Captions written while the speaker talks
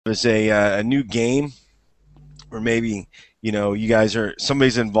is a new game, or maybe you guys are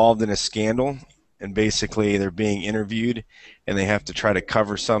somebody's involved in a scandal, and basically they're being interviewed, and they have to try to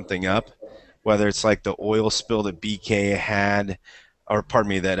cover something up, whether it's like the oil spill that BK had, or pardon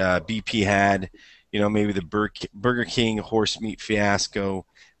me, that BP had, maybe the Burger King horse meat fiasco,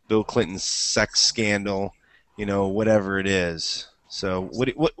 Bill Clinton's sex scandal, whatever it is. So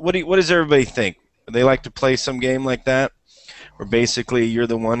what does everybody think? They like to play some game like that, where basically you're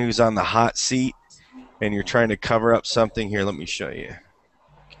the one who's on the hot seat and you're trying to cover up something. Here, let me show you.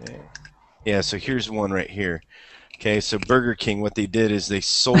 Okay. Yeah, so here's one right here. Okay, so Burger King, what they did is they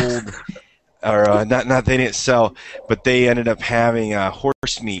sold, or not they didn't sell, but they ended up having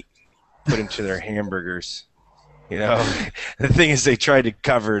horse meat put into their hamburgers. The thing is they tried to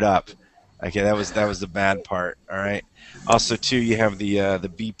cover it up. Okay, that was the bad part. All right. Also, too, you have the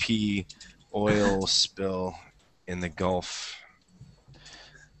BP oil spill in the Gulf.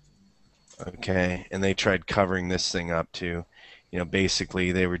 Okay, and they tried covering this thing up too.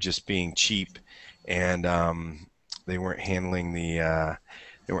 Basically they were just being cheap, and they weren't handling the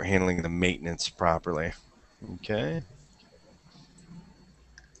maintenance properly. Okay.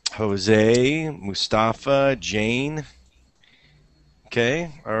 Jose, Mustafa, Jane. Okay,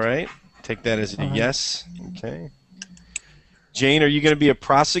 all right. Take that as a Alright. yes. Okay. Jane, are you going to be a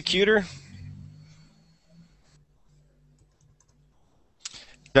prosecutor?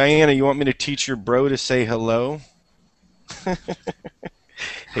 Diana, you want me to teach your bro to say hello? Hey,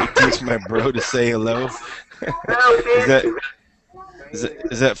 teach my bro to say hello. is that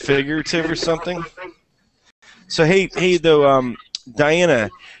is that figurative or something? So hey though, Diana,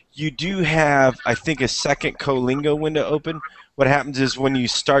 you do have, I think, a second Colingo window open. What happens is when you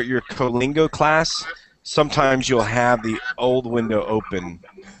start your Colingo class, sometimes you'll have the old window open.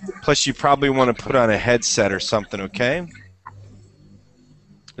 Plus, you probably want to put on a headset or something, okay?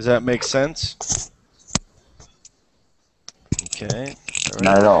 Does that make sense? Okay. All right.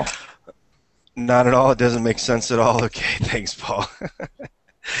 Not at all. Not at all. It doesn't make sense at all. Okay, thanks, Paul.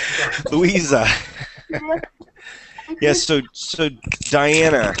 Louisa. Yeah, so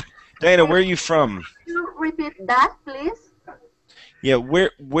Diana, where are you from? Can you repeat that, please? Yeah,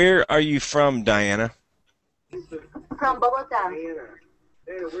 where are you from, Diana? From Bogota.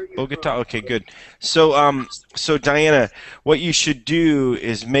 Bogota. Okay, good. So Diana, what you should do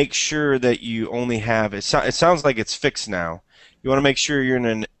is make sure that you only have it. It sounds like it's fixed now. You want to make sure you're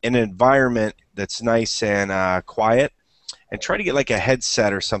in an environment that's nice and quiet, and try to get like a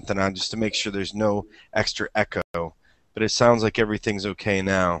headset or something on just to make sure there's no extra echo. But it sounds like everything's okay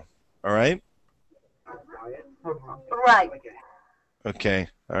now. All right? Right. Okay.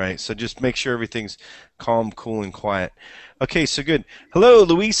 All right. So just make sure everything's calm, cool, and quiet. Okay, so good. Hello,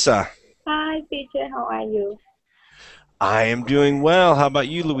 Luisa. Hi, teacher. How are you? I am doing well. How about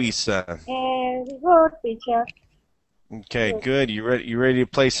you, Luisa? Good, teacher. Okay, good. You ready to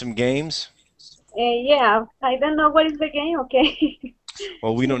play some games? Yeah, I don't know what is the game. Okay.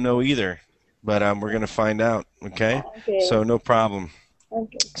 Well, we don't know either, but we're going to find out, okay? Okay. So no problem.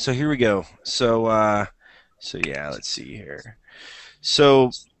 Okay. So here we go. So yeah, let's see here.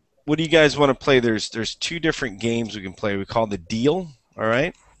 So what do you guys want to play? There's two different games we can play. We call the deal, all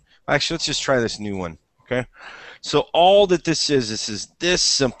right? Actually, let's just try this new one, okay? So all that this is this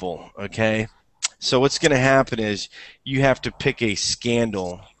simple, okay? So what's going to happen is you have to pick a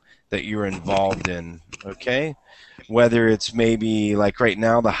scandal that you're involved in, okay? Whether it's maybe like right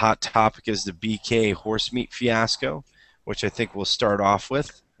now the hot topic is the BK horse meat fiasco, which I think we'll start off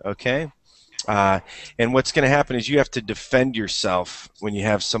with, okay? And what's going to happen is you have to defend yourself when you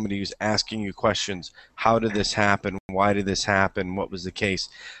have somebody who's asking you questions. How did this happen? Why did this happen? What was the case?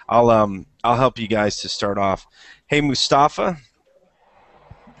 I'll help you guys to start off. Hey, Mustafa.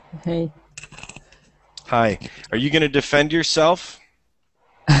 Hey. Hi. Are you going to defend yourself?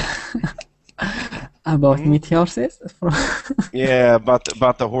 About meat horses? Yeah,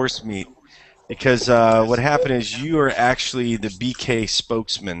 about the horse meat. Because what happened is you are actually the BK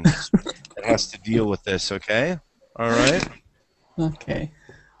spokesman that has to deal with this, okay? All right? Okay.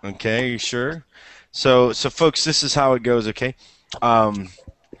 Okay, you sure? So folks, this is how it goes, okay?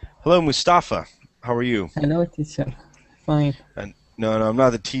 Hello, Mustafa. How are you? Hello, teacher. Fine. No, I'm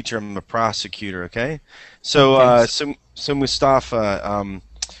not the teacher. I'm the prosecutor, okay? So, Okay. so Mustafa,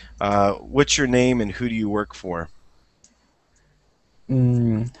 what's your name and who do you work for?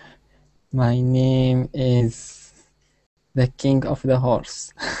 My name is the King of the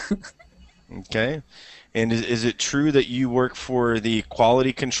Horse. Okay. And is it true that you work for the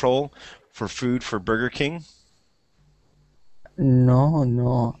quality control for food for Burger King?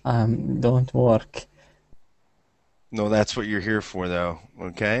 No, don't work. No, that's what you're here for, though.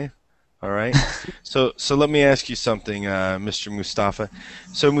 Okay? All right. So let me ask you something, Mr. Mustafa.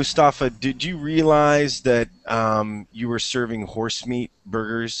 So Mustafa, did you realize that you were serving horse meat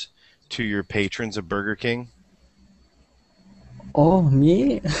burgers to your patrons of Burger King? Oh,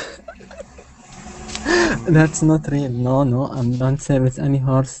 me? That's not real. No, no, I don't service any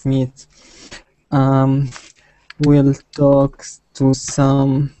horse meat. Um, we'll talk to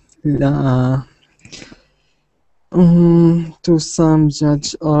some uh, to some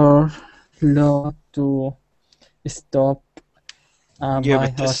judge or law to stop Yeah, my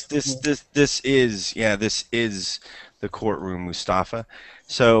but this horse this meat. this this is yeah, this is the courtroom, Mustafa.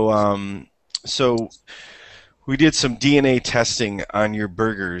 So we did some DNA testing on your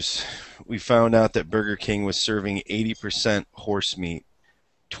burgers. We found out that Burger King was serving 80% horse meat,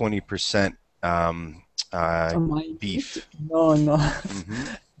 20% uh, My meat? beef. No, no, Hmm.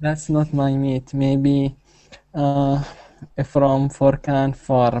 that's not my meat. Maybe uh, from Furkan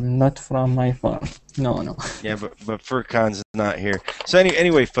farm, not from my farm. No, no. Yeah, but Furkan's not here. So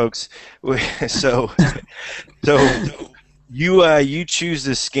anyway, folks, so so you choose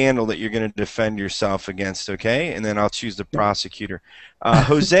the scandal that you're going to defend yourself against, okay? And then I'll choose the prosecutor.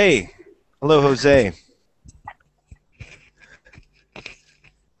 Jose, hello, Jose.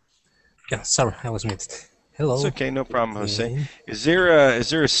 Yeah, sorry, I was muted. It's Hello. okay, no problem, Jose. Okay. Is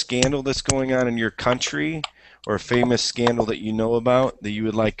there a scandal that's going on in your country, or a famous scandal that you know about that you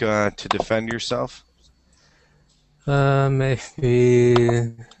would like to defend yourself?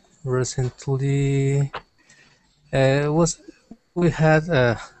 Maybe recently was we had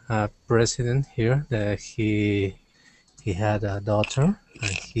a president here that he had a daughter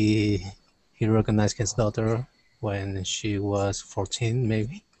and he recognized his daughter when she was 14,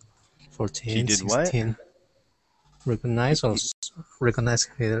 maybe He 14, did what? 16. He, Recognize or he, recognize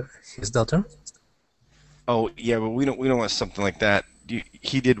his daughter? oh yeah, but we don't want something like that.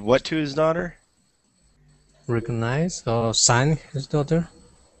 He did what to his daughter? Recognize or sign his daughter?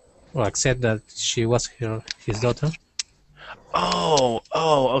 Or accept that she was his daughter? Oh,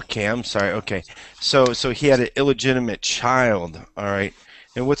 okay. I'm sorry. Okay, so he had an illegitimate child. All right.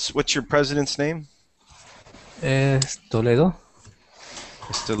 And what's your president's name? Toledo?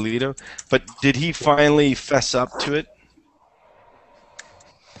 Estelito. But did he finally fess up to it?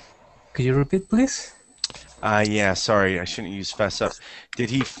 Could you repeat, please? Yeah. Sorry, I shouldn't use fess up. Did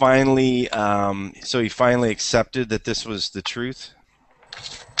he finally? So he finally accepted that this was the truth.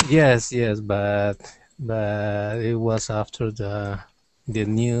 Yes, yes, but it was after the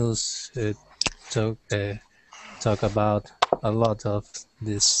news talk talk about a lot of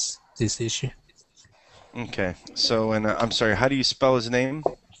this issue. Okay. So and I'm sorry. How do you spell his name?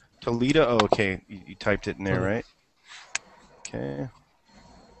 Toledo. Oh, okay. You typed it in there, Tole- right? Okay.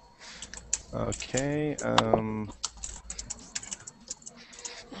 Okay.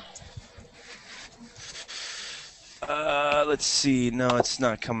 Let's see. No, it's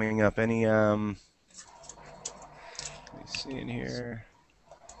not coming up. Any let me see in here.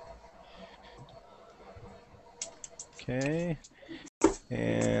 Okay.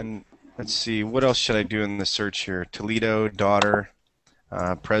 And let's see. What else should I do in the search here? Toledo, daughter,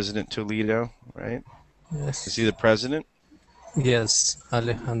 President Toledo, right? Is he Yes, the president? yes,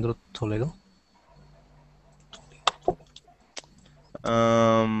 Alejandro Toledo.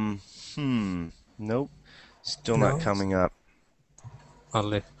 Um. Nope. Still not No, coming up.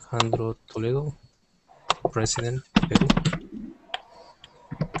 Alejandro Toledo, President Peru.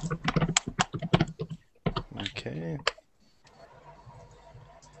 Okay.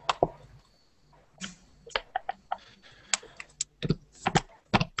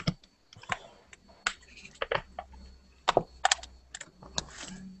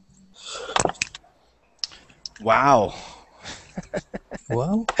 Wow.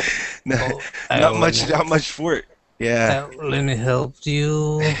 Well, Not, oh, not much. Not much for it. Yeah. let me help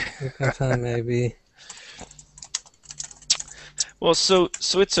you. You can find maybe. Well, so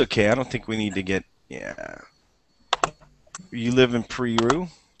it's okay. I don't think we need to get. Yeah. You live in Peru?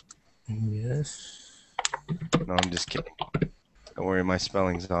 Yes. No, I'm just kidding. Don't worry, my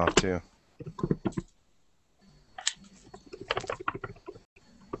spelling's off too.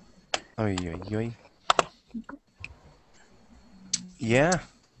 Oy, oy, oy. Yeah.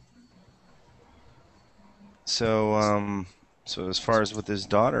 So as far as with his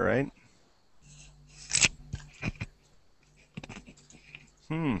daughter, right?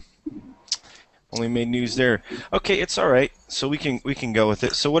 Only made news there. Okay, it's all right. So we can go with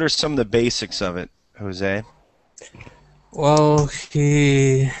it. So what are some of the basics of it, Jose? Well,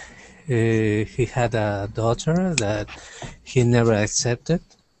 he had a daughter that he never accepted,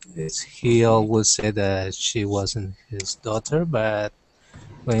 he always said that she wasn't his daughter, but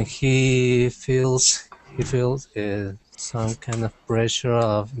when he feels some kind of pressure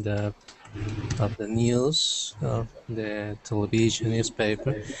of the news, of the television,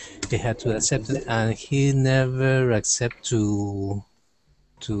 newspaper, he had to accept it, and he never accept to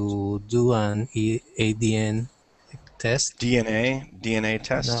do an ADN test. DNA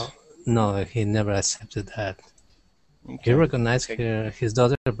test. No, he never accepted that. He Okay. recognized his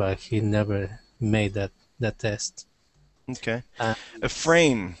daughter, but he never made that test. Okay. Uh,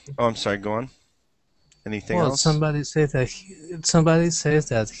 Ephraim. Oh, I'm sorry. Go on. Anything Well, else? somebody says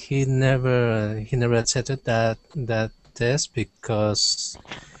that he never accepted that test because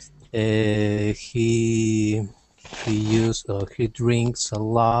he drinks a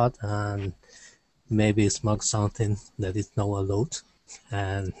lot and maybe smokes something that is not allowed,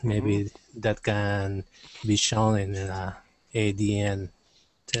 and maybe that can be shown in an ADN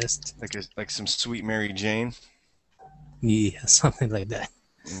test. Like some sweet Mary Jane. Yeah, something like that.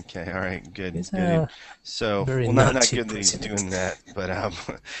 Okay. All right. Good. He's Good. So, very well, not naughty good that he's president. doing that, but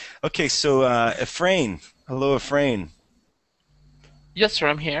okay. So, Ephraim. Hello, Ephraim. Yes, sir,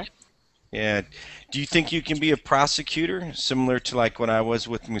 I'm here. Yeah. Do you think you can be a prosecutor, similar to like when I was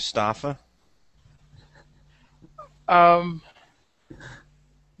with Mustafa?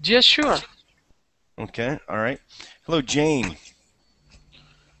 Yeah, sure. Okay. All right. Hello, Jane.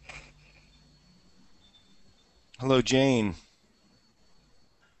 Hello, Jane.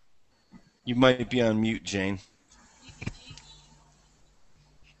 You might be on mute, Jane.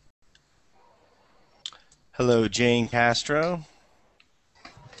 Hello, Jane Castro.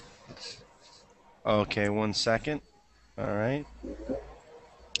 Okay, 1 second. All right.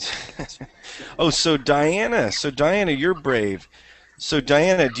 Oh, so Diana. So Diana, you're brave. So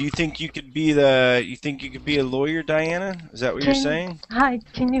Diana, do you think you could be a lawyer, Diana? Is that what you're saying? Hi,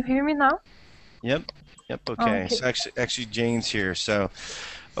 can you hear me now? Yep. Okay. Okay. So actually Jane's here. So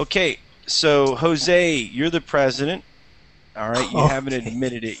okay. So Jose, you're the president. All right. You haven't Okay.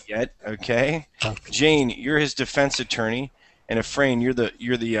 admitted it yet. Okay. Okay. Jane, you're his defense attorney, and Ephraim, you're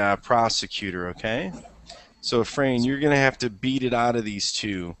the prosecutor. Okay. So Ephraim, you're gonna have to beat it out of these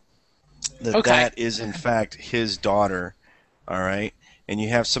two that is in fact his daughter. All right. And you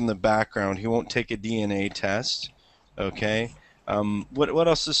have some of the background. He won't take a DNA test. Okay. What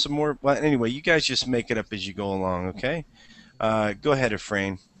else is some more? Well, anyway, you guys just make it up as you go along. Okay. Go ahead,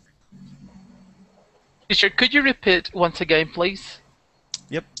 Ephraim. Teacher, could you repeat once again, please?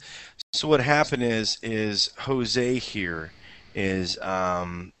 Yep. So what happened is Jose here is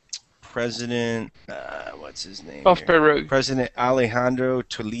President what's his name Of here? Peru. President Alejandro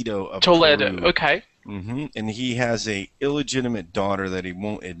Toledo of Toledo. Peru. Okay. And he has a illegitimate daughter that he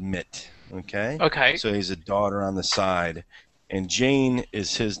won't admit. Okay. Okay. So he's a daughter on the side, and Jane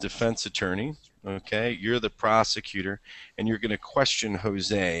is his defense attorney. Okay. You're the prosecutor, and you're going to question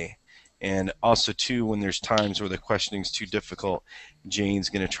Jose. And also, too, when there's times where the questioning's too difficult, Jane's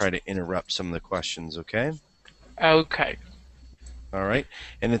going to try to interrupt some of the questions, okay? Okay. All right.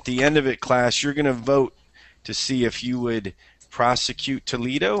 And at the end of it, class, you're going to vote to see if you would prosecute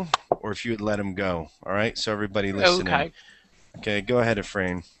Toledo or if you would let him go. All right? So everybody listen in. Okay, go ahead,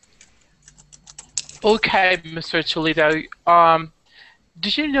 Ephraim. Okay, Mr. Toledo.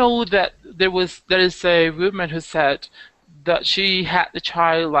 Did you know that there is a woman who said that she had the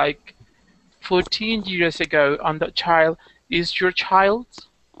child like 14 years ago, and that child is your child?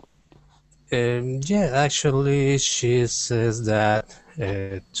 Yeah, actually, she says that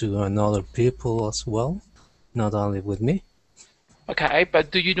to another people as well, not only with me. Okay,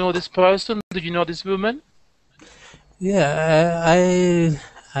 but do you know this person? Do you know this woman? Yeah,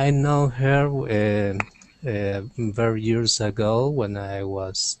 I know her very years ago when I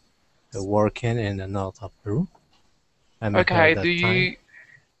was working in the north of Peru. I met her Okay, at that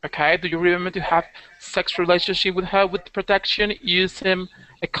time. do you remember to have sex relationship with her with protection, using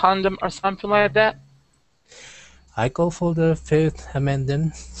a condom or something like that? I go for the Fifth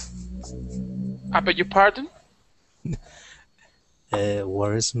Amendment. I beg your pardon?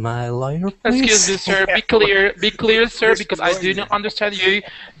 Where is my lawyer, please? Excuse me, sir. Be clear, sir, because I do not understand you.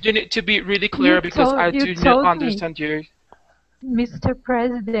 You need to be really clear You because I do told not me. understand you. Mr.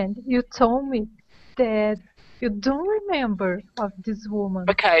 President, you told me that you don't remember of this woman.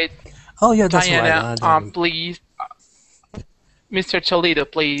 Okay, Oh yeah, that's Diana, right. please, Mr. Toledo,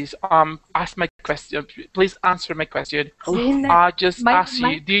 please, ask my question. Please answer my question. I just asked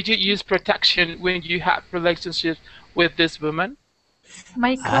you, did you use protection when you had relationships with this woman?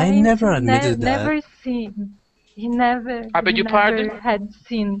 My I client never admitted that. never seen. He never. I beg he your never pardon? had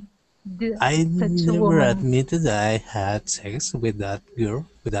seen I such a never woman? admitted I had sex with that girl,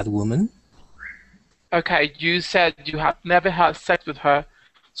 with that woman. Okay, you said you have never had sex with her,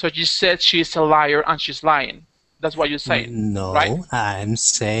 so you said she's a liar and she's lying. That's what you're saying, right? No, I'm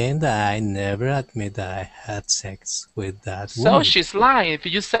saying that I never admit that I had sex with that So woman. she's lying. If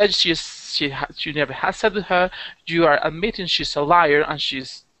you said you never had sex with her, you are admitting she's a liar and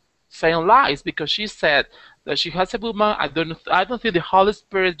she's saying lies because she said that she has a woman. I don't think the Holy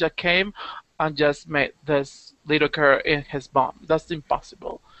Spirit just came and just made this little girl in his mom. That's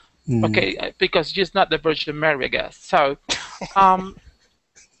impossible. Mm, Okay, because she's not the Virgin Mary, I guess. Um,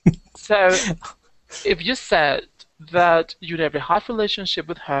 so if you said that you never had a relationship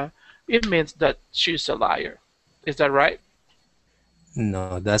with her, it means that she's a liar. Is that right?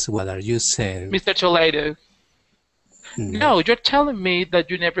 no, that's what are you saying? Mr. Toledo? No. No, you're telling me that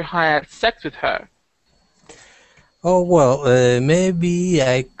you never had sex with her. Oh well, maybe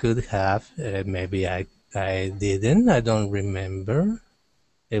I could have. Maybe I didn't. I don't remember.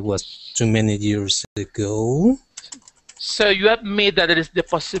 It was too many years ago. So you admit that there is the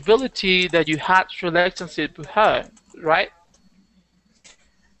possibility that you had a relationship with her, right?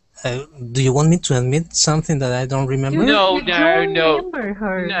 Do you want me to admit something that I don't remember? No, You no, don't no. remember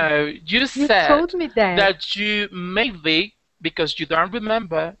her. No, you You said told me that. that you maybe, because you don't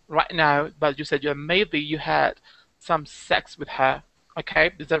remember right now, but you said maybe you had some sex with her.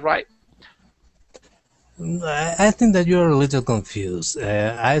 Okay, is that right? I think that you're a little confused.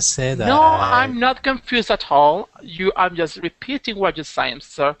 I said No, I. I'm not confused at all. I'm just repeating what you're saying,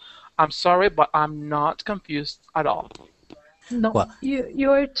 sir. I'm sorry, but I'm not confused at all. No, Well,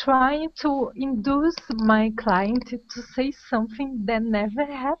 you're trying to induce my client to say something that never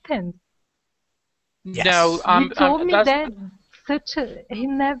happened. Yes. No, You told me that's that he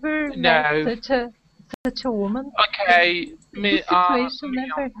never met no. such a woman. Okay, This situation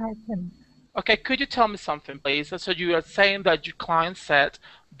never happened. okay, could you tell me something, please? So you are saying that your client said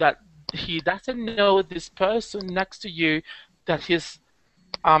that he doesn't know this person next to you, that he's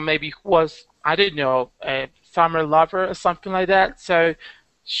maybe was, I don't know, a summer lover or something like that. So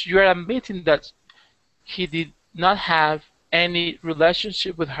you're admitting that he did not have any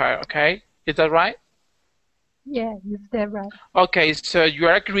relationship with her, okay? Is that right? Yeah, is that right? Okay, so you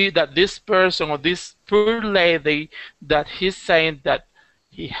agree that this person or this poor lady that he's saying that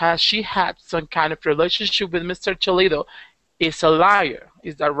she had some kind of relationship with Mr. Toledo is a liar.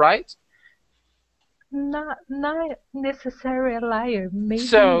 Is that right? Not necessarily a liar. Maybe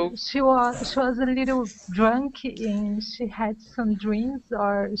So, she was a little drunk and she had some dreams,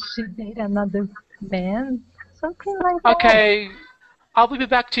 or she dated another man, something like that. okay, I'll be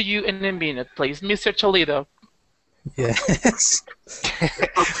back to you in a minute, please. Mr. Toledo. Yes.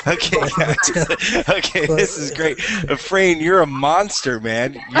 Okay, okay, this is great. Efrain, you're a monster,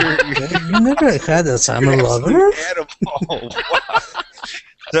 man. You never had a summer You're lover? an animal. Wow.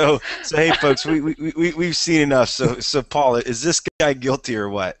 So hey, folks, we've seen enough. So Paul, is this guy guilty or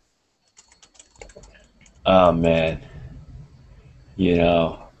what? Oh man, you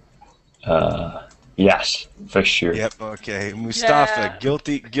know, yes, for sure. Yep. Okay, Mustafa,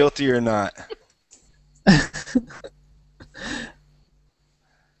 Yeah. guilty or not?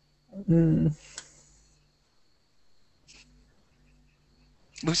 Mm,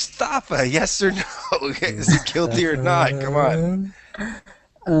 Mustafa, yes or no? Is he guilty or not? Come on.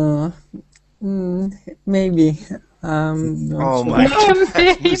 uh, maybe. Not Oh sure. my God,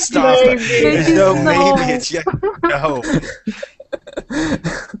 Maybe. Mustafa. There's Maybe no no. maybe. It's yes. No.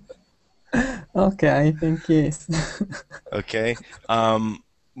 Okay, I think yes. Okay.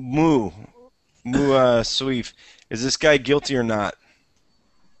 Sweef, is this guy guilty or not?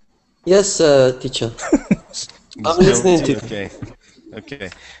 Yes, teacher. He's I'm listening guilty. to you. Okay. Okay.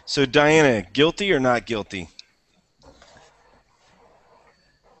 So Diana, guilty or not guilty?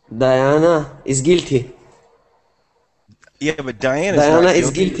 Diana is guilty. Yeah, but Diana's Diana not is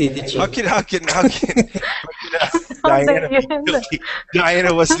guilty. guilty, teacher. How can Diana be guilty?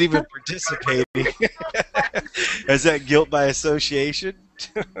 Diana wasn't even participating. Is that guilt by association?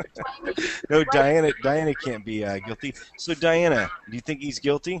 No, Diana can't be guilty. So Diana, do you think he's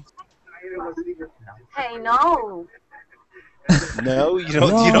guilty? Hey, no. No, you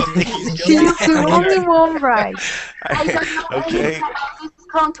don't think he's She's guilty? the only one right. I don't know Okay. anything about this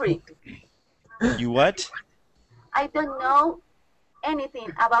country. You what? I don't know anything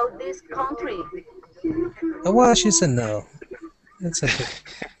about this country. Well, she said no. It's okay.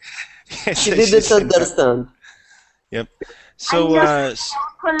 She didn't understand. Yep. I So, just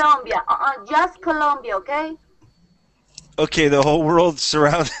Colombia. Just Colombia, okay? okay, the whole world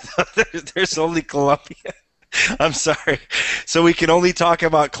surrounded. There's only Colombia. I'm sorry. So we can only talk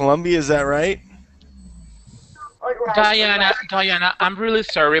about Colombia, is that right? All right. Diana, I'm really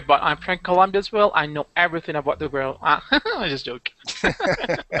sorry, but I'm from Colombia as well. I know everything about the world. I just joke.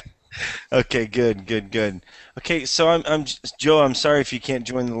 Okay, good. Okay, so I'm Joe. I'm sorry if you can't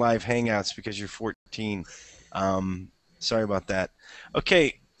join the live hangouts because you're 14. Sorry about that.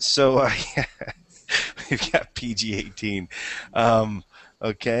 Okay, so we've got PG-18.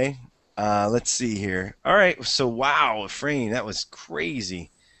 Okay, let's see here. All right, so wow, Efrain, that was crazy.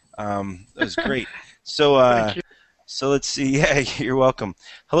 That was great. So Thank you. so let's see. Yeah, you're welcome.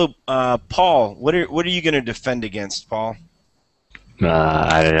 Hello, Paul. What are you going to defend against, Paul?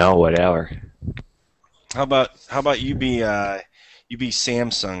 I don't know, whatever. How about you be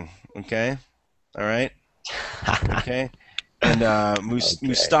Samsung, okay? All right, okay. And Okay.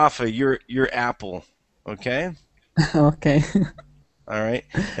 Mustafa, you're Apple, okay? Okay. All right.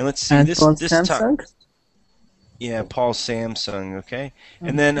 And let's see And this for time. Samsung? Yeah, Paul Samsung, okay.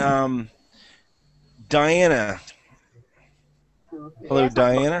 And then Diana. Hello, Yes,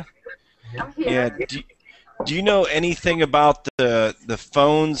 Diana. I'm here. Yeah. Do you know anything about the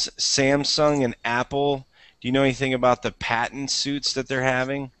phones Samsung and Apple? Do you know anything about the patent suits that they're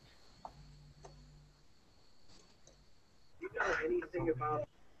having?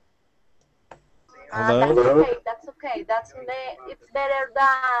 Hello? That's okay. It's better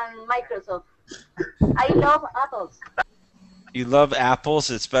than Microsoft. I love apples. You love apples.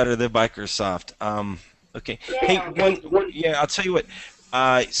 It's better than Microsoft. Okay. Hey, I'll tell you what.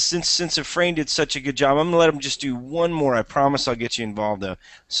 Since Efrain did such a good job, I'm gonna let him just do one more. I promise I'll get you involved though.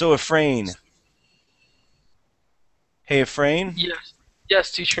 So Efrain. Hey, Efrain.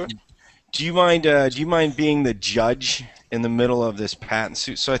 Yes, teacher. Do you mind being the judge in the middle of this patent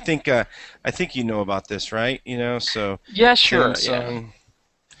suit? So I think you know about this, right? You know, so Yeah, sure. Samsung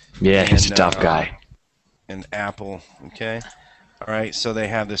Yeah, he's a and, tough guy. and Apple. Okay. All right. So they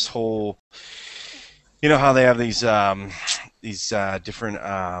have this whole. You know how they have these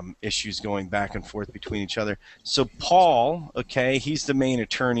different issues going back and forth between each other. So Paul, okay, he's the main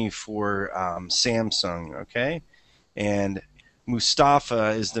attorney for Samsung, okay, and Mustafa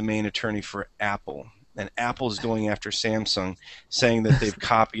is the main attorney for Apple. And Apple is going after Samsung, saying that they've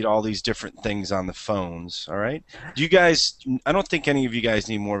copied all these different things on the phones. All right. Do you guys? I don't think any of you guys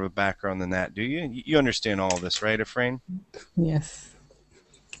need more of a background than that, do you? You understand all of this, right, Efrain? Yes.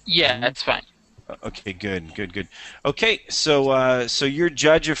 Yeah, that's fine. Okay, good. Okay, so you're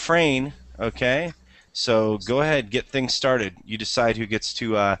Judge Efrain. Okay, so go ahead, get things started. You decide who gets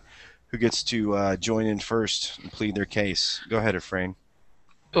to join in first and plead their case. Go ahead, Efrain.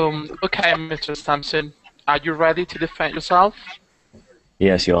 Okay, Mr. Sampson, are you ready to defend yourself?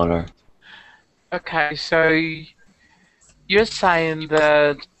 Yes, Your Honor. Okay, so you're saying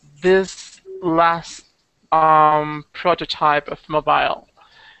that this last prototype of mobile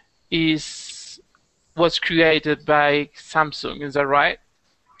was created by Samsung, is that right?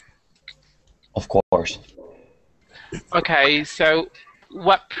 Of course. Okay, so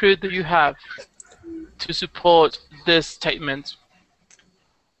what proof do you have to support this statement?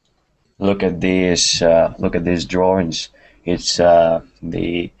 Look at these. Look at these drawings. It's our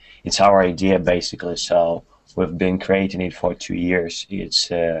idea basically. So we've been creating it for 2 years.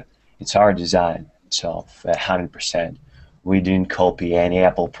 It's our design. So 100%. We didn't copy any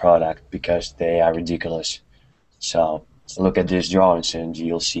Apple product because they are ridiculous. So look at these drawings and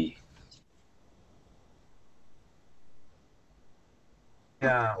you'll see.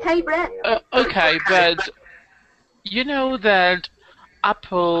 Hey, Brett. Okay, but you know that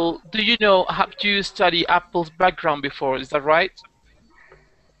Apple, have you studied Apple's background before, is that right?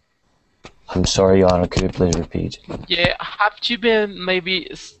 I'm sorry, Your Honor, could you please repeat? Yeah, have you been maybe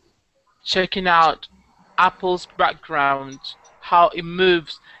checking out Apple's background, how it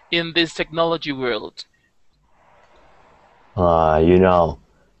moves in this technology world? You know,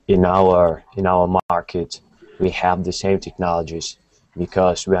 in our market, we have the same technologies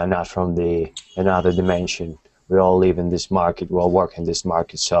because we are not from another dimension. We all live in this market. We all work in this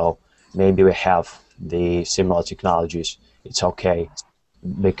market. So maybe we have the similar technologies. It's okay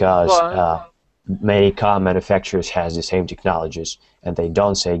because many car manufacturers has the same technologies, and they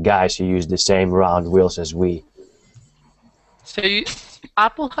don't say, guys, you use the same round wheels as we. So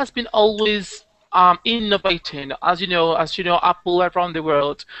Apple has been always innovating. As you know, Apple around the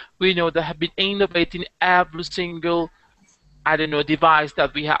world, we know they have been innovating every single, device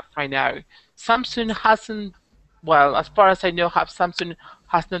that we have right now. Samsung hasn't, well, as far as I know, Samsung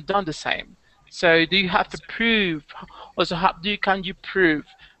has not done the same. So do you have to prove, also can you prove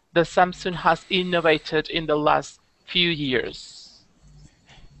that Samsung has innovated in the last few years?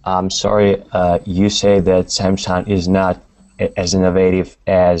 I'm sorry, you say that Samsung is not as innovative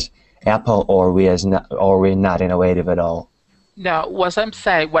as Apple, or we're not innovative at all. Now, what I'm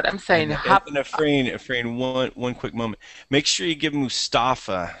saying, And Afrain, one quick moment. Make sure you give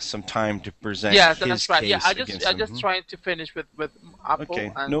Mustafa some time to present yes, his that's right. Yeah, case against I them. just trying to finish with Apple.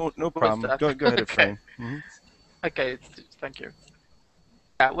 Okay, and no problem. Go ahead, Okay. Afrain. Okay, thank you.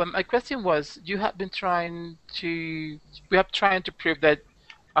 Yeah, well, my question was, you have been trying to, we have trying to prove that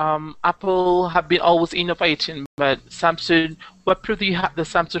Apple have been always innovating, but Samsung, what proof do you have that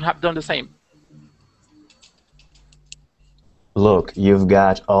Samsung have done the same? Look, you've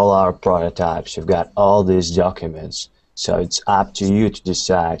got all our prototypes, you've got all these documents, so it's up to you to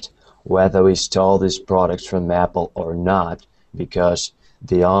decide whether we stole these products from Apple or not, because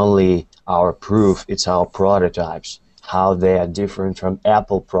our proof is our prototypes, how they are different from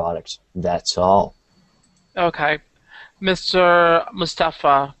Apple products, that's all. Okay. Mr.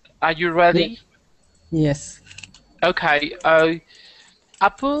 Mustafa, are you ready? Yes. Okay.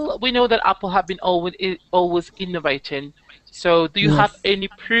 Apple, we know that Apple have been always innovating. So do you have any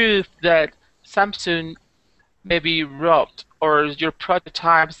proof that Samsung maybe robbed or your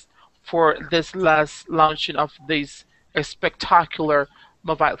prototypes for this last launching of this spectacular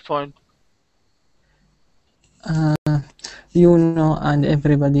mobile phone? You know, and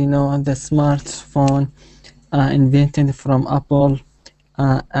everybody know the smartphone invented from Apple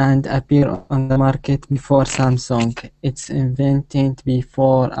and appear on the market before Samsung. It's invented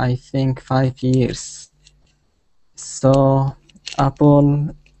before, I think, 5 years. So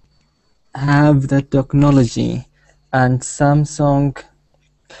Apple have the technology, and Samsung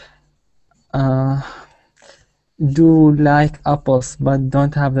do like Apples but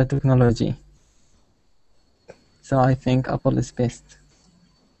don't have the technology. So I think Apple is best.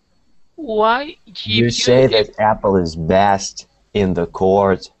 Why you say that Apple is best in the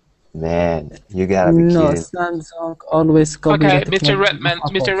court? Man, you gotta be No, kidding. Samsung always copy Okay, the Mr. technology Redman, of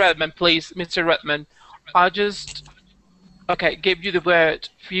Mr. Apple. Redman, please, Mr. Redman, I just gave you the word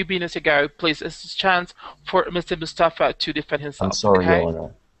a few minutes ago. Please, it's a chance for Mr. Mustafa to defend himself. I'm sorry, okay? Your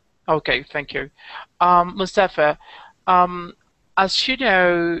Honor. Okay, thank you. Mustafa, as you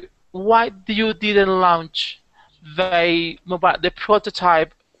know, why you didn't launch the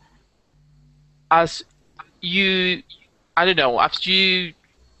prototype as you, I don't know, as you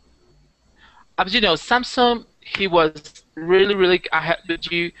know, Samsung, he was really ahead with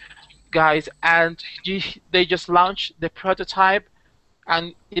you guys, and they just launched the prototype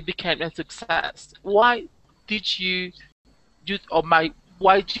and it became a success. Why did you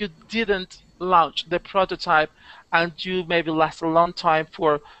why you didn't launch the prototype and you maybe last a long time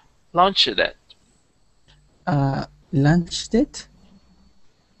for launching it? Launched it?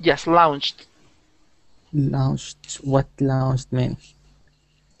 Yes, launched. Launched? What launched mean?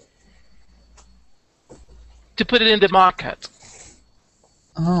 To put it in the market.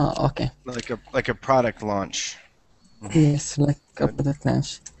 Ah, okay. Like a product launch. Yes, like a product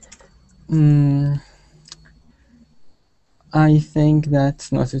launch. I think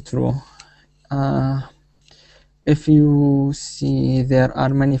that's not true. If you see, there are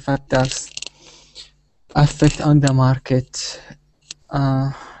many factors affect on the market,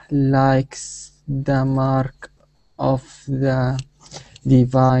 like the mark of the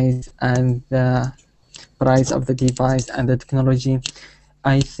device and the price of the device and the technology.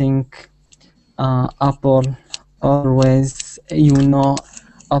 I think Apple always,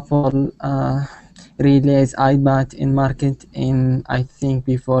 Apple released iPad in market in, I think,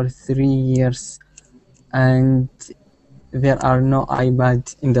 before 3 years, and there are no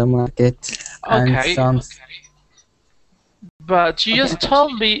iPad in the market. Okay. And But you just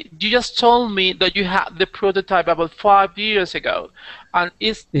told me that you had the prototype about 5 years ago, and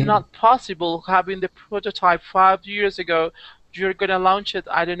it's not possible having the prototype 5 years ago. You're gonna launch it,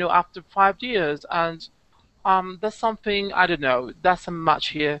 I don't know, after 5 years, and that's something, I don't know. That's a match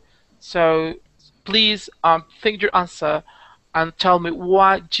here. So please think your answer and tell me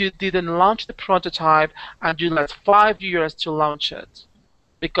why you didn't launch the prototype and you let 5 years to launch it,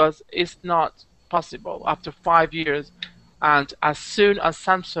 because it's not possible after 5 years. And as soon as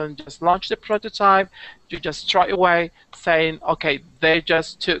Samsung just launched the prototype, you just straight away saying, okay, they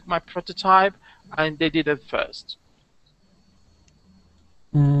just took my prototype and they did it first.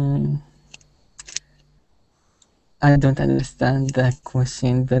 I don't understand the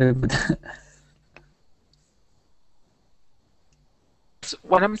question very good.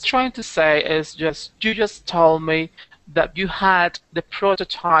 What I'm trying to say is you just told me that you had the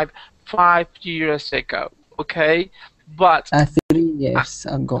prototype 5 years ago, okay? But 3 years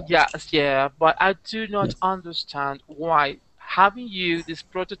ago. Yes, yeah, but I do not understand why having you this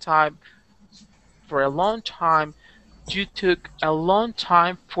prototype for a long time, you took a long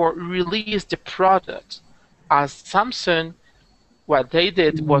time for release the product. As Samsung, what they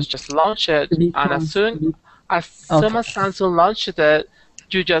did was just launch it, and as soon as Samsung launched it,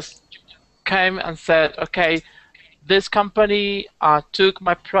 you just came and said, okay, this company took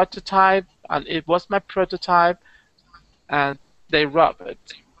my prototype, and it was my prototype, and they robbed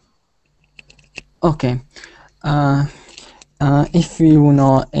it. Okay. If you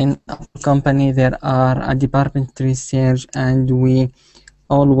know, in our company there are a department research, and we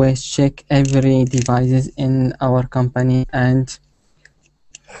always check every devices in our company. And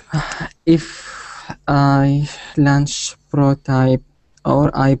if I launch prototype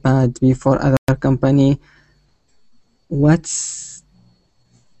or iPad before other company, what's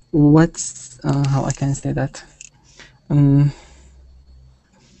how I can say that? I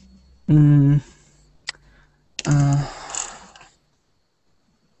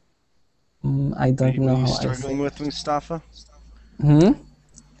don't know how I say. What are you struggling with, Mustafa?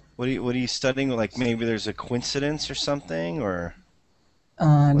 What are you studying? Like maybe there's a coincidence or something, or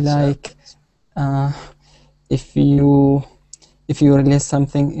like if you release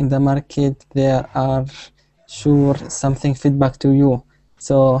something in the market, there are sure something feedback to you.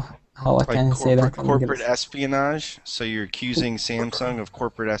 So how I can say that? Corporate espionage. So you're accusing Samsung of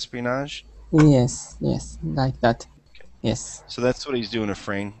corporate espionage? Yes, like that. Okay. Yes. So that's what he's doing,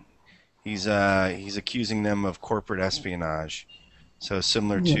 Efrain. He's accusing them of corporate espionage. So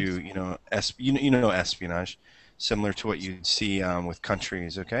similar to espionage, similar to what you'd see with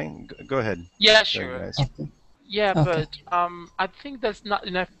countries. Okay, go ahead. Yeah, sure. Okay. Yeah, okay. But I think that's not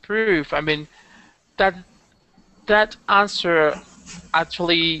enough proof. I mean, that answer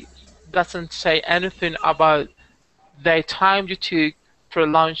actually doesn't say anything about the time you took for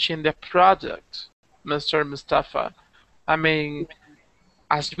launching the product, Mr. Mustafa. I mean,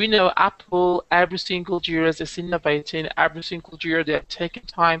 as we know, Apple every single year is innovating. Every single year they're taking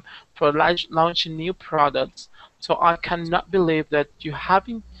time for launching new products. So I cannot believe that you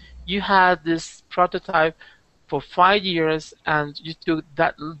had this prototype for 5 years and you took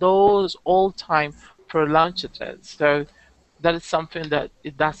those all time for launching it. So that is something that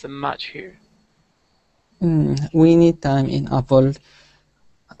it doesn't match here. We need time in Apple.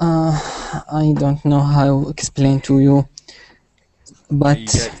 I don't know how to explain to you. But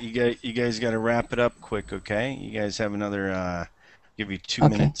you guys got to wrap it up quick, okay? You guys have another give you 2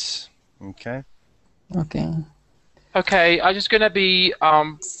 minutes, okay? Okay. Okay, I'm just gonna be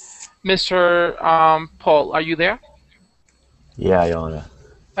Mr. Paul. Are you there? Yeah, Yona.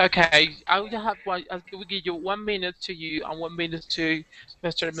 Okay, I will have one. I will give you 1 minute to you and 1 minute to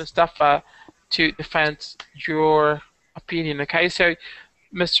Mr. Mustafa to defend your opinion. Okay, so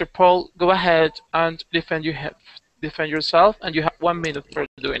Mr. Paul, go ahead and defend yourself, and you have 1 minute for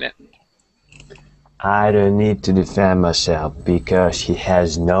doing it. I don't need to defend myself because he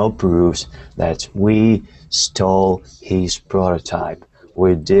has no proofs that we stole his prototype.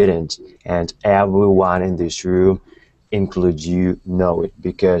 We didn't, and everyone in this room, include you, know it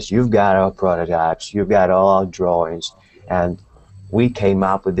because you've got our prototypes, you've got all our drawings, and we came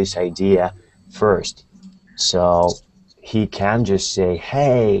up with this idea first. So he can't just say,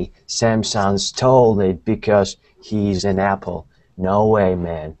 hey, Samsung stole it because he's an Apple. No way,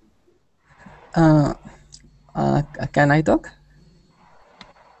 man. Can I talk?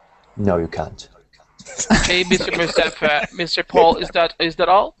 No, you can't. Okay, Mr. Mustafa, Mr. Paul, is that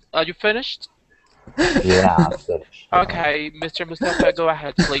all? Are you finished? Yeah, I'm finished. Okay, Mr. Mustafa, go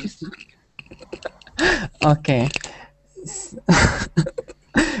ahead, please. Okay.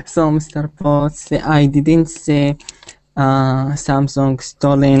 So, Mr. Paul, I didn't say Samsung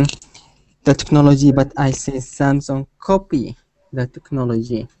stolen the technology, but I say Samsung copy the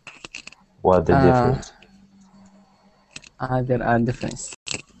technology. What the difference? There are difference.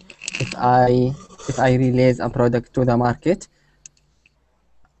 If I release a product to the market,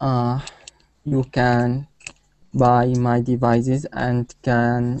 you can buy my devices and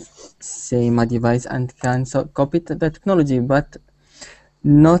can say my device and can copy the technology, but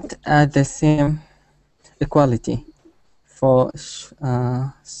not at the same quality.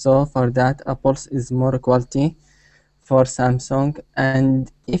 So for that, Apple's is more quality for Samsung.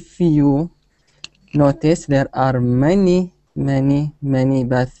 And if you notice, there are many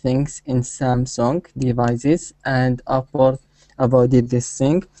bad things in Samsung devices, and Apple avoided this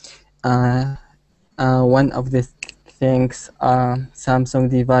thing. One of the things Samsung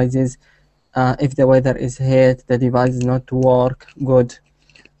devices, if the weather is hot, the device does not work good,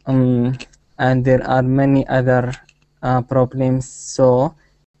 and there are many other problems. So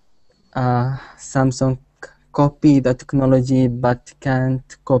Samsung copy the technology but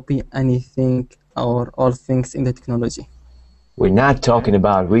can't copy anything or all things in the technology. We're not talking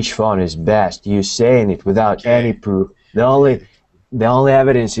about which phone is best. You're saying it without any proof. The only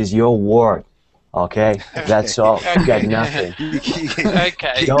evidence is your word. Okay? That's all. You got nothing.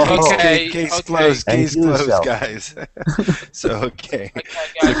 Okay. Go Okay. Case Okay. closed. And Case kill closed, yourself. guys. So okay. Okay,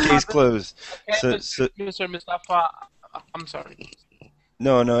 So guys. case closed. Okay, So Mr. Mustafa, I'm sorry.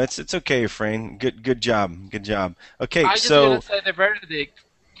 no, it's okay, Efrain. Good job. Good job. Okay, I just so gonna say the verdict.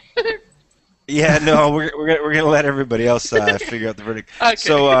 yeah, no, we're gonna let everybody else figure out the verdict. Okay.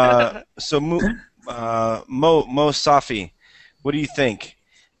 So Mo Safi, what do you think?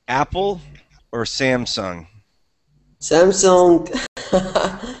 Apple or Samsung? Samsung.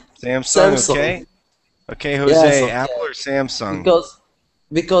 Samsung, Samsung. okay. Okay, Jose, Yes, Apple or Samsung?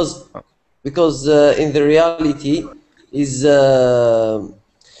 because in the reality is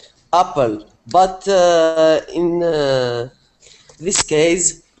Apple, but in this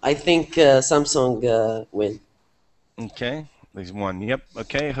case, I think Samsung win. Okay, there's one. Yep.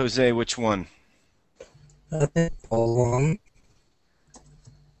 Okay, Jose, which one? I think all one.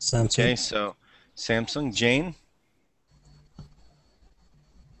 Samsung. Okay, so Samsung. Jane?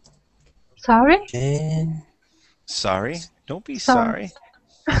 Sorry? Jane. Sorry? Don't be Sorry.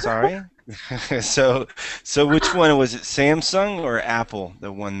 sorry. Sorry. So which one was it? Samsung or Apple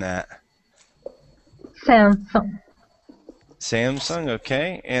that won that? Samsung. Samsung,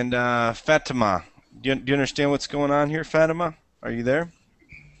 okay. And Fatima, do you understand what's going on here, Fatima? Are you there?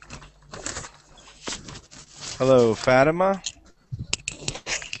 Hello, Fatima?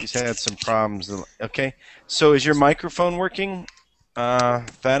 She's had some problems. Okay. So is your microphone working,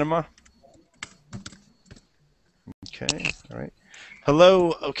 Fatima? Okay. All right.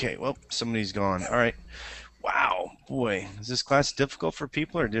 Hello. Okay. Well, somebody's gone. All right. Wow. Boy, is this class difficult for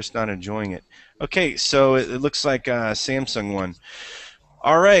people or just not enjoying it? Okay. So it looks like Samsung won.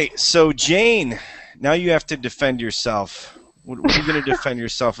 All right. So Jane, now you have to defend yourself. What are you going to defend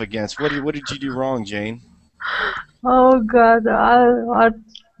yourself against? What did you do wrong, Jane? Oh God, what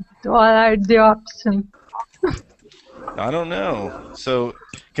are the options? I don't know. So,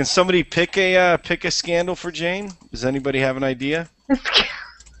 can somebody pick a scandal for Jane? Does anybody have an idea?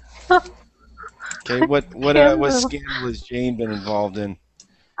 Okay, what scandal has Jane been involved in?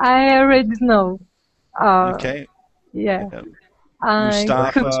 I already know. Okay. Yeah.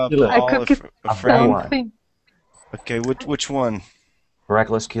 Mustafa, I Paul, cooked Efrain. something. Okay, which one?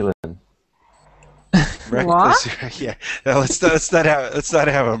 Reckless killing. Reckless. Yeah. No, let's not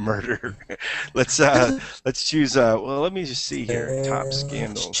have a murder. Let's choose. Well, let me just see here. Top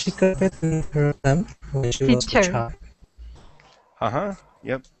scandals. She cooked it in her room when she was a Teacher. child.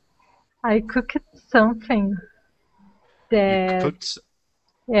 Yep. I cooked something You that cooked.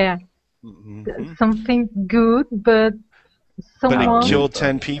 yeah, Mhm. something good, but But someone it killed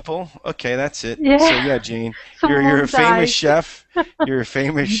 10 people. Okay, that's it. Yeah. So yeah, Jane, you're Someone a famous died. chef. You're a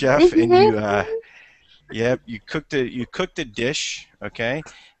famous chef, and you cooked a dish. Okay,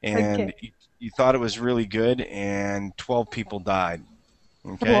 and Okay. you thought it was really good, and 12 people died.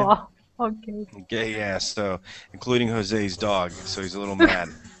 Okay. Wow. Okay. Okay, yeah, so including Jose's dog, so he's a little mad.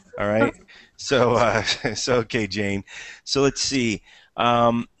 All right, so okay, Jane. So let's see,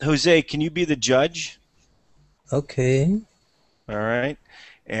 Jose, can you be the judge? Okay. All right,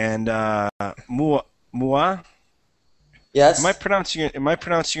 and Mua. Yes. Am I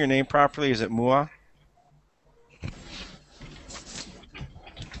pronouncing your name properly? Is it Mua?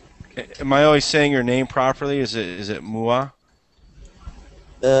 Am I always saying your name properly? Is it Mua?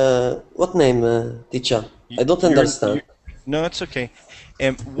 What name, teacher? I don't understand. No, it's okay.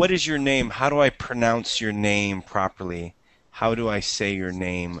 And what is your name? How do I pronounce your name properly? How do I say your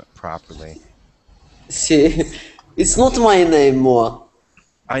name properly? See, it's not my name, Moa.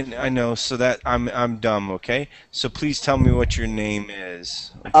 I know. So that I'm dumb. Okay. So please tell me what your name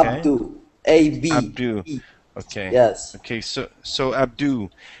is. Okay? Abdu. A-B. Abdu. Okay. Yes. Okay. So Abdu,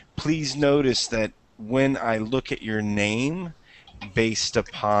 please notice that when I look at your name, based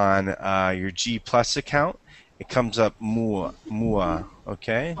upon your G Plus account, it comes up Mua,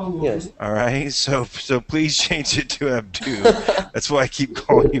 okay? Yes. All right. So please change it to Abdu. That's why I keep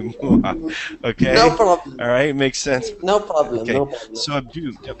calling you Mua. Okay. No problem. All right. Makes sense. No problem. Okay. No problem. So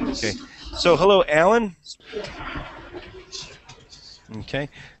Abdu. Yep, okay. So hello, Alan. Okay.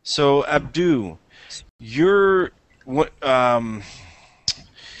 So Abdu, you're one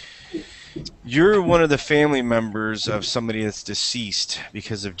of the family members of somebody that's deceased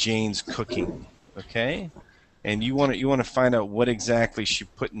because of Jane's cooking, okay? And you want to find out what exactly she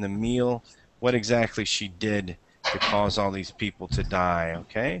put in the meal, what exactly she did to cause all these people to die,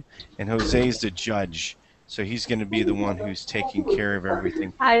 okay? And Jose's the judge, So he's going to be the one who's taking care of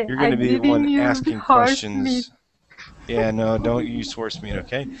everything. I You're going to be the didn't one use asking horse meat. questions. Yeah, no, don't use horse meat,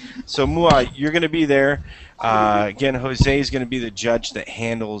 okay? So, Mua, you're going to be there. Again, Jose is going to be the judge that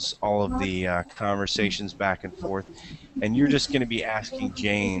handles all of the conversations back and forth. And you're just going to be asking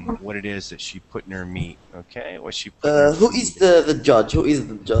Jane what it is that she put in her meat, okay? What she put in her Who is the judge? Who is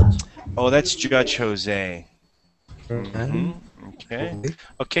the judge? Oh, that's Judge Jose. Mm-hmm. Okay.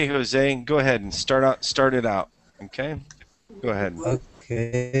 Okay, Jose, go ahead and start it out. Okay? Go ahead.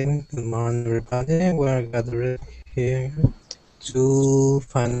 Okay, good morning, everybody. We're gathered here to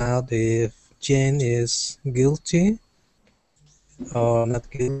find out if Jane is guilty or not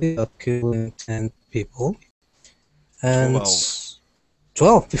guilty of killing 10 people. And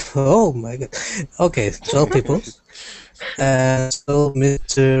 12 people. Oh my god. Okay, 12 people. And so,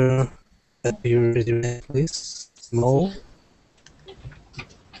 Mr. Appear, please. Mo.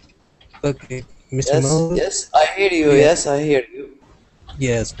 Okay, Mr. Yes, Mo. yes, I hear you. Yes, I hear you.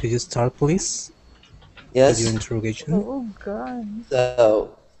 Yes, could you start, please? Yes. With your interrogation. Oh God.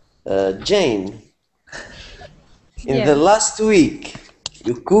 So, Jane, in Yeah. the last week,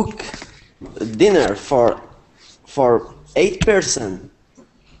 you cook dinner for 8 person,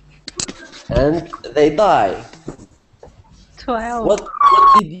 and they die. 12. What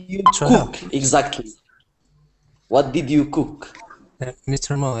did you cook exactly? What did you cook?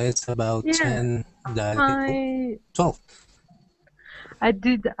 Mr. Mo, it's about Yeah, 10 died people. 12. I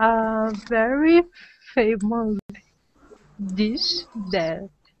did a very famous dish that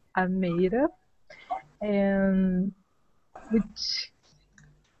I made up, and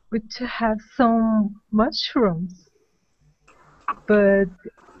which has some mushrooms, but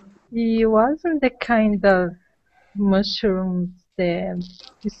it wasn't the kind of mushrooms that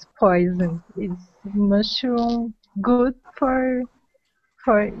is poison. It's mushroom good for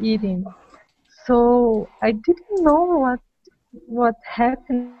eating. So I didn't know what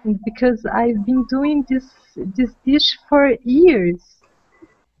happened because I've been doing this dish for years,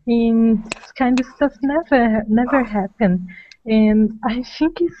 and this kind of stuff never happened. And I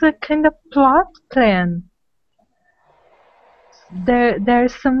think it's a kind of plot plan.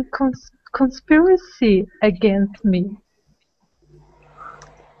 There's some conspiracy against me.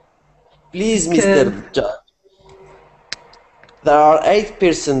 Please, Mr. Judge. There are 8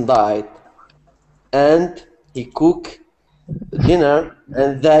 person died, and he cooked dinner,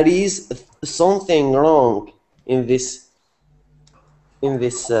 and there is something wrong in this with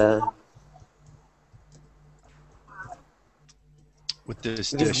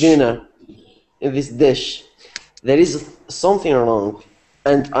this dish. dinner, in this dish. There is something wrong,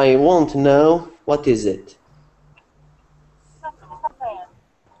 and I want to know what is it.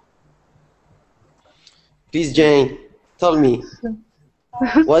 Please, Jane, tell me.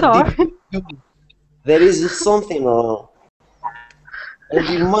 What did you do? There is something wrong, and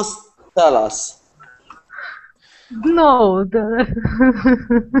you must tell us. No,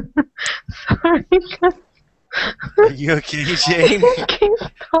 sorry. Are you okay, Jane? Can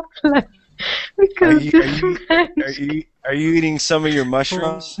stop laughing because are you eating some of your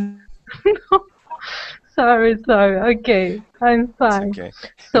mushrooms? No. Sorry. Okay, I'm fine. Okay.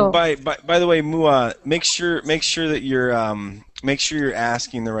 So, And by the way, Mua, make sure that you're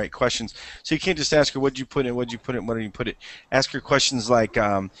asking the right questions. So you can't just ask her what'd you put in, what did you put it. Ask her questions like,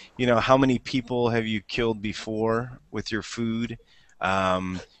 how many people have you killed before with your food?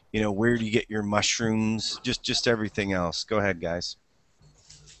 Where do you get your mushrooms? Just everything else. Go ahead, guys.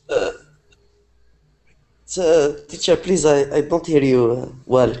 Teacher, please, I don't hear you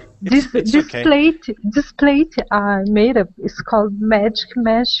well. this okay. plate I made up is called magic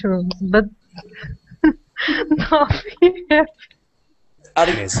mushrooms, but nothing happened.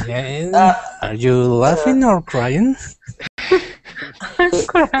 Are you laughing or crying?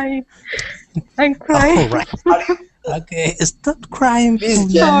 I'm crying. Oh, right. Okay, stop crying,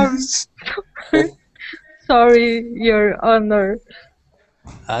 please. Sorry, Your Honor.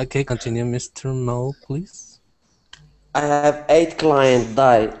 Okay, continue, Mr. Mo, please. I have 8 clients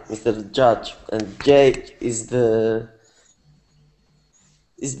died, Mr. Judge, and Jay is the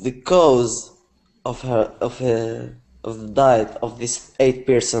cause of the death of this 8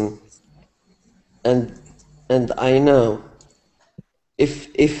 person, and I know if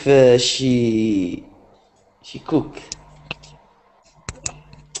she cook,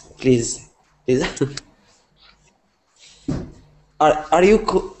 please. Are you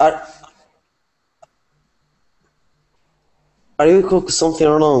cook something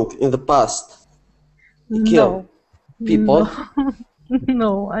wrong in the past? You kill people?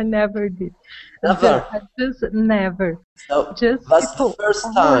 No, I never did. Never? Just never. So Just that's people. the first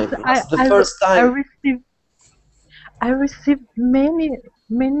time. That's the first I time. received I received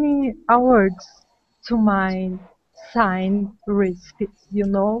many awards to my sign recipe, you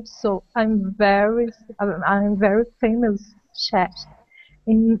know. So I'm very famous chef.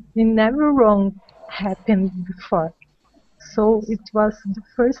 In never wrong happened before. So it was the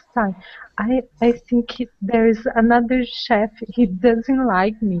first time. I think there is another chef. He doesn't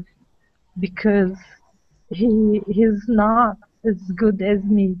like me because he's not as good as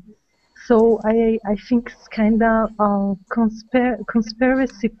me. So I think it's kind of a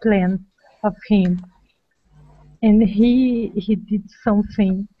conspiracy plan of him, and he did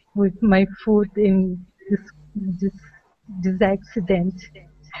something with my food, and this this accident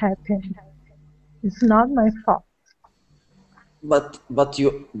happened. It's not my fault. But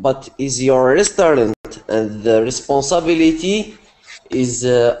is your restaurant and the responsibility is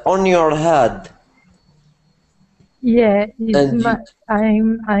on your head. Yeah, And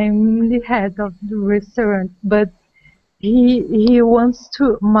I'm the head of the restaurant, but he wants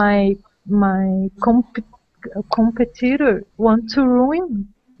to my competitor want to ruin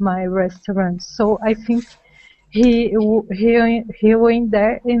my restaurant. So I think he went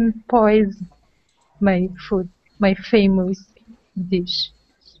there and poisoned my food, my famous dish.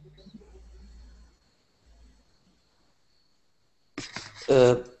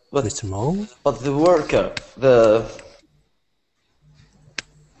 Mr. Mo? But the worker,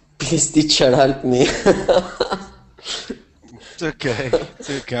 please teacher, help me. It's okay. It's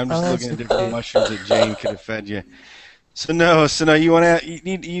okay. I'm just looking at different mushrooms that Jane could have fed you. So no, you want to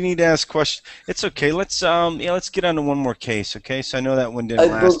you need to ask questions. It's okay. Let's let's get on to one more case. Okay. So I know that one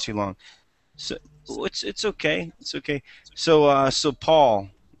didn't last too long. So it's okay. It's okay. So Paul,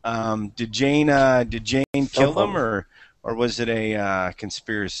 did Jane kill them or was it a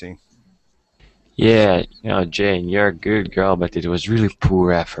conspiracy? Yeah, Jane, you're a good girl, but it was really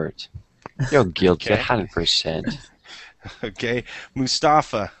poor effort. You're guilty, 100%. Okay,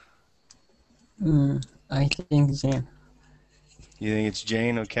 Mustafa. I think Jane. You think it's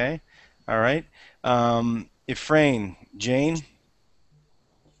Jane? Okay, all right. Efrain, Jane.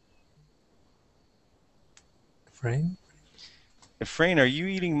 Efrain, are you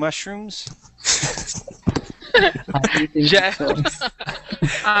eating mushrooms? Yeah,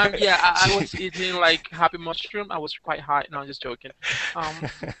 I was eating like happy mushroom. I was quite high. No, I'm just joking.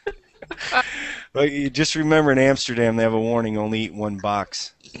 Well, you just remember in Amsterdam they have a warning: only eat one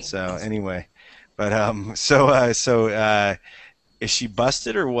box. So anyway, but is she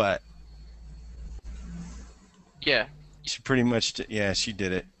busted or what? Yeah. She pretty much yeah, she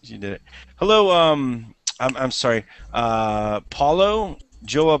did it. She did it. Hello, I'm sorry, Paulo,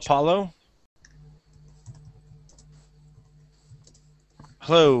 Joe Paulo.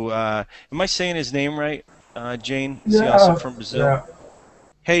 Hello, am I saying his name right? Jane, is he also from Brazil? Yeah.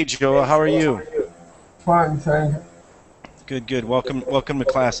 Hey, Joa, how are you? Fine, thank you. Good, good. Welcome to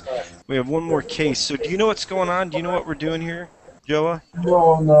class. We have one more case. So, do you know what's going on? Do you know what we're doing here, Joa?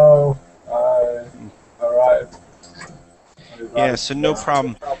 No, I arrived. Yeah, so no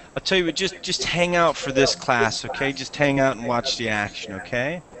problem. I'll tell you what, just hang out for this class, okay? Just hang out and watch the action,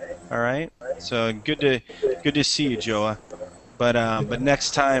 okay? All right. So good to see you, Joa. But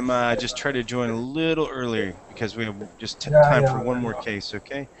next time, just try to join a little earlier because we have just time for one more case,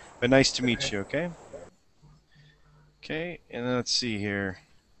 okay? But nice to meet you, okay? Okay, and then let's see here.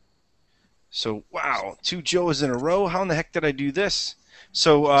 So, wow, 2 Joas in a row? How in the heck did I do this?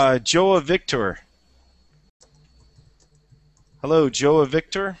 So, Joa Victor. Hello, Joa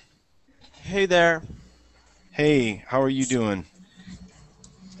Victor. Hey there. Hey, how are you doing?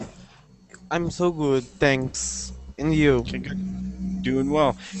 I'm so good, thanks. And you? Okay, good. Doing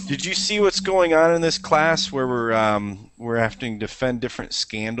well. Did you see what's going on in this class where we're having to defend different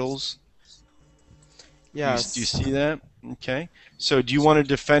scandals? Yes. Do you see that? Okay. So do you want to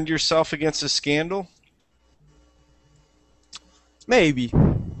defend yourself against a scandal? Maybe.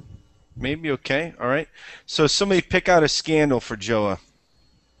 Maybe, okay. All right. So somebody pick out a scandal for Joa.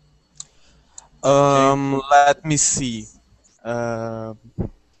 Let me see. And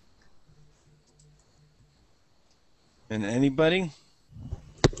anybody?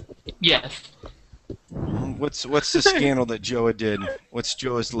 Yes. What's the scandal that Joa did? What's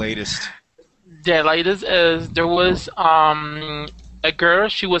Joa's latest? The latest is there was a girl.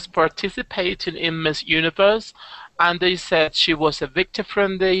 She was participating in Miss Universe, and they said she was a victim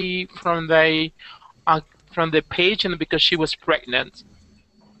from the page, and because she was pregnant.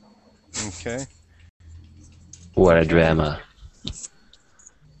 Okay. What a drama.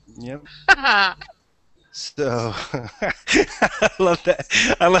 Yep. So I love that.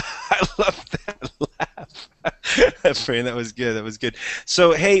 I love that laugh. Efrain, that was good. That was good.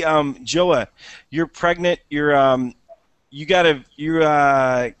 So hey, Joa, you're pregnant. You're you got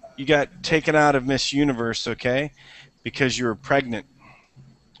taken out of Miss Universe, okay, because you were pregnant.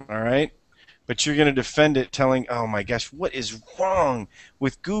 All right, but you're gonna defend it, telling, "Oh my gosh, what is wrong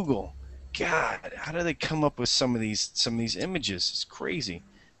with Google? God, how do they come up with some of these images? It's crazy."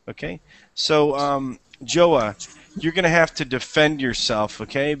 Okay, so Joa, you're gonna have to defend yourself,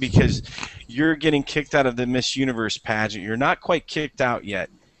 okay, because you're getting kicked out of the Miss Universe pageant. You're not quite kicked out yet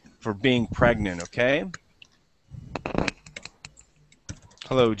for being pregnant, okay?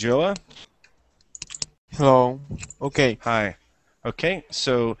 Hello, Joa. Hello. Okay. Hi. Okay,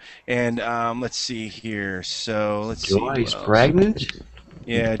 so, and let's see here. So, let's see. Joa is pregnant?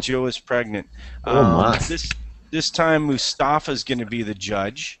 Yeah, Joa is pregnant. Oh, my. This time, Mustafa's going to be the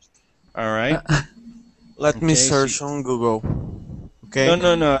judge. All right? Let me search on Google. Okay?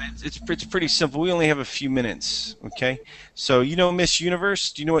 No. It's pretty simple. We only have a few minutes. Okay? So, you know Miss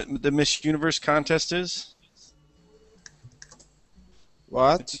Universe? Do you know what the Miss Universe contest is?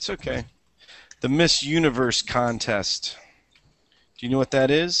 What? It's okay. The Miss Universe contest. Do you know what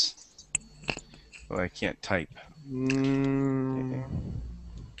that is? Oh, I can't type.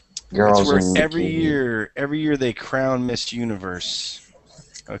 Girls It's where in every bikini. year they crown Miss Universe.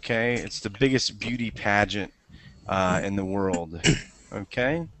 Okay? It's the biggest beauty pageant in the world.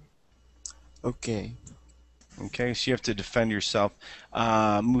 Okay? Okay. Okay, so you have to defend yourself.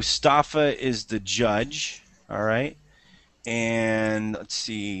 Mustafa is the judge. All right? And let's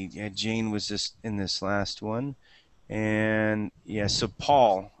see. Yeah, Jane was in this last one. And yeah, so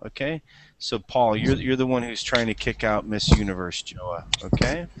Paul, okay? So Paul, you're the one who's trying to kick out Miss Universe, Joa,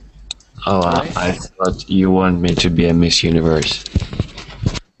 okay? Oh, Right? I thought you want me to be a Miss Universe.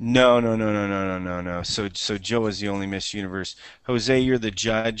 No. So Joa's the only Miss Universe. Jose, you're the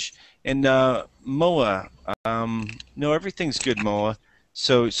judge. And Moa, no, everything's good, Moa.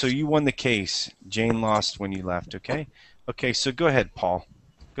 So you won the case. Jane lost when you left, okay? Okay, so go ahead, Paul.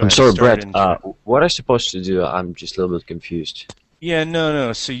 Go I'm ahead, sorry, start Brett. in chat. What am I supposed to do? I'm just a little bit confused. Yeah,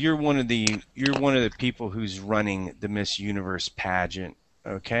 no. So you're one of the people who's running the Miss Universe pageant,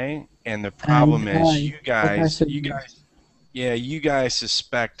 okay? And the problem is why? you guys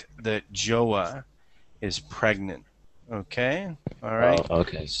suspect that Joa is pregnant, okay? All right. Oh,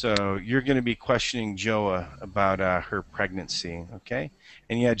 okay. So you're going to be questioning Joa about her pregnancy, okay?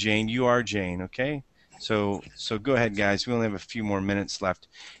 And yeah, Jane, you are Jane, okay? So go ahead, guys. We only have a few more minutes left,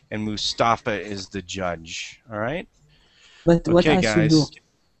 and Mustafa is the judge. All right. But what Okay, I should do? guys.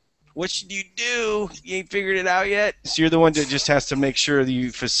 What should you do? You ain't figured it out yet? So you're the one that just has to make sure that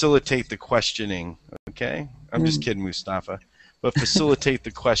you facilitate the questioning, okay? I'm just kidding, Mustafa. But facilitate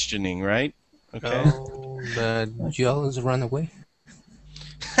the questioning, right? Okay. Oh, but you always run away.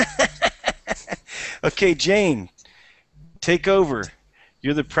 Okay, Jane, take over.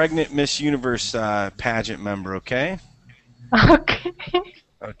 You're the pregnant Miss Universe pageant member, okay? Okay.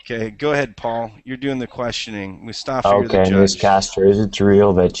 Okay, go ahead, Paul. You're doing the questioning. Mustafa, you're the Okay, Miss judge. Castor, is it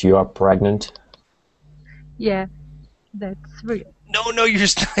real that you are pregnant? Yeah, that's real. No, you're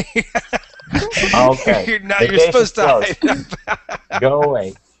not. Okay. You're not. The You're case supposed is to closed. hide. Go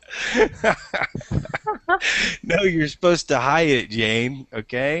away. No, you're supposed to hide it, Jane.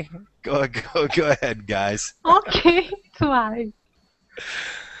 Okay, go ahead, guys. Okay, twice.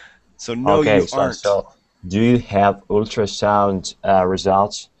 So no, Okay, you aren't. so do you have ultrasound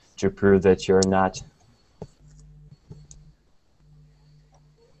results to prove that you're not?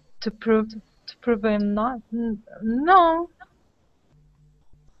 To prove I'm not. No.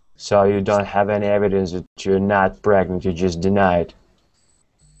 So you don't have any evidence that you're not pregnant, you just denied.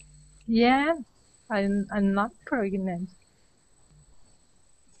 Yeah, I'm not pregnant.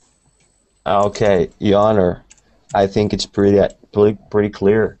 Okay, Your Honor, I think it's pretty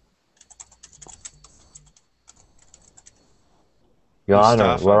clear. Your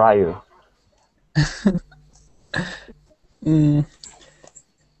Honor, Mustafa? where are you?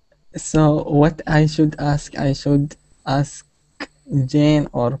 So what I should ask? I should ask Jane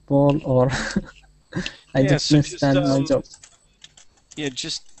or Paul, or I Yeah, just so missed my job. Yeah,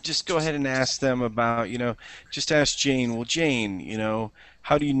 just go ahead and ask them about, just ask Jane. Well, Jane,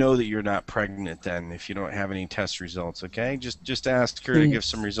 how do you know that you're not pregnant then if you don't have any test results? Okay, just ask her to give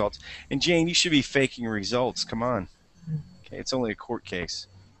some results. And Jane, you should be faking results. Come on. Okay, it's only a court case.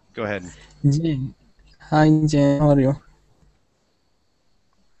 Go ahead. Jane. Hi, Jane. How are you?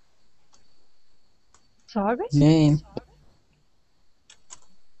 Sorry? Jane.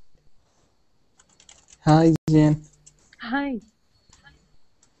 Hi, Jane. Hi.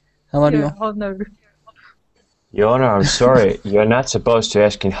 How are Your you? Honor. Your Honor, I'm sorry. You're not supposed to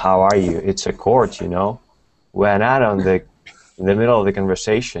ask him how are you. It's a court, you know. We're not in the middle of the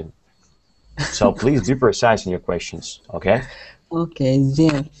conversation. So please be precise in your questions, okay? Okay,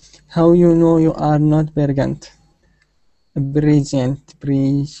 Jane, how you know you are not pregnant? Pregnant.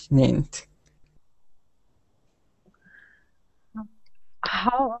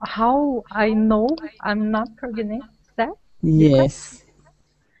 How I know I'm not pregnant? Is that the question?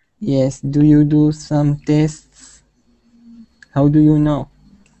 Yes. Do you do some tests? How do you know?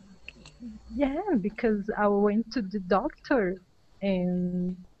 Yeah, because I went to the doctor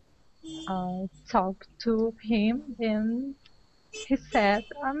and talked to him, and he said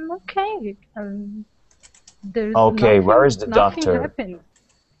I'm okay. There's Okay, where is the nothing doctor? happened.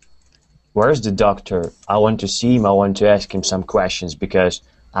 Where's the doctor? I want to see him. I want to ask him some questions because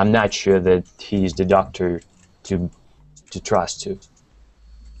I'm not sure that he's the doctor to trust to.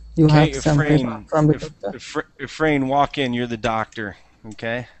 You Okay, have some paper from the doctor. Efrain, walk in. You're the doctor.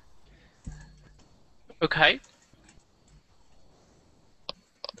 Okay. Okay.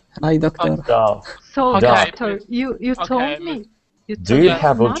 Hi, doctor. So, Okay, doctor, please. you told Okay, me. You Do told you me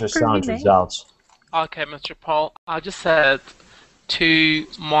have I'm not ultrasound pregnant. results? Okay, Mr. Paul, I just said to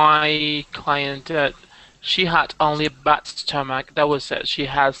my client that she had only a bad stomach. That was it. She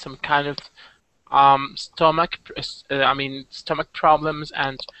has some kind of stomach problems,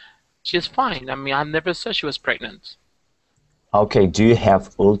 and she's fine. I mean, I never said she was pregnant. Okay, do you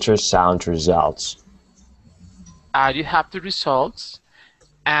have ultrasound results? I do have the results,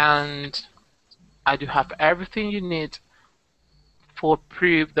 and I do have everything you need for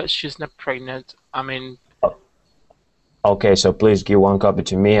proof that she's not pregnant. I mean, Okay, so please give one copy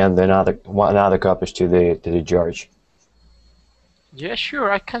to me and then another copies to the judge. yeah,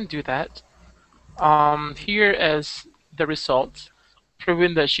 sure, I can do that. Here is the results,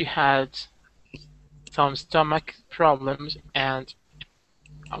 proving that she had some stomach problems, and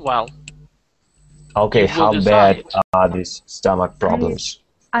well, Okay, you will how bad decide. are these stomach problems?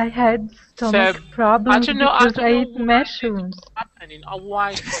 I had stomach So, problems I because don't I know ate why mushrooms. happening or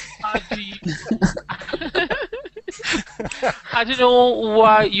why. How do you? I don't know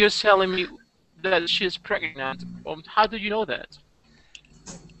why you're telling me that she's pregnant. How do you know that?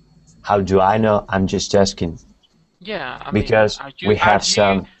 How do I know? I'm just asking. Yeah, I mean, Because we have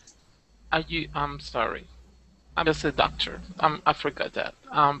some. I'm sorry. I'm just a doctor. I forgot that.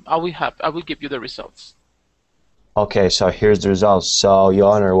 I will give you the results. Okay, so here's the results. So,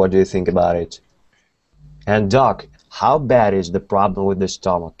 Your Honor, what do you think about it? And Doc, how bad is the problem with the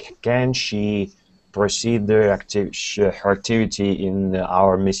stomach? Can she proceed her activity in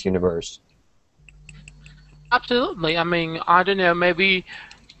our Miss Universe? Absolutely. I mean, I don't know. Maybe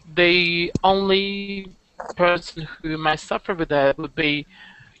the only person who might suffer with that would be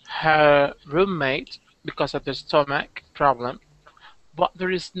her roommate because of the stomach problem. But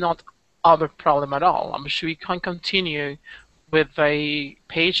there is not other problem at all. I'm sure you can continue with a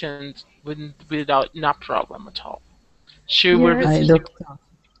patient without no problem at all. She will Yes, receive.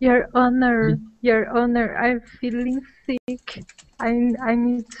 Your Honor, I'm feeling sick. I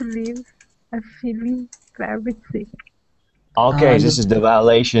need to leave. I'm feeling very sick. Okay, this is the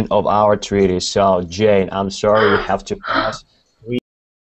violation of our treaty. So, Jane, I'm sorry you have to pass.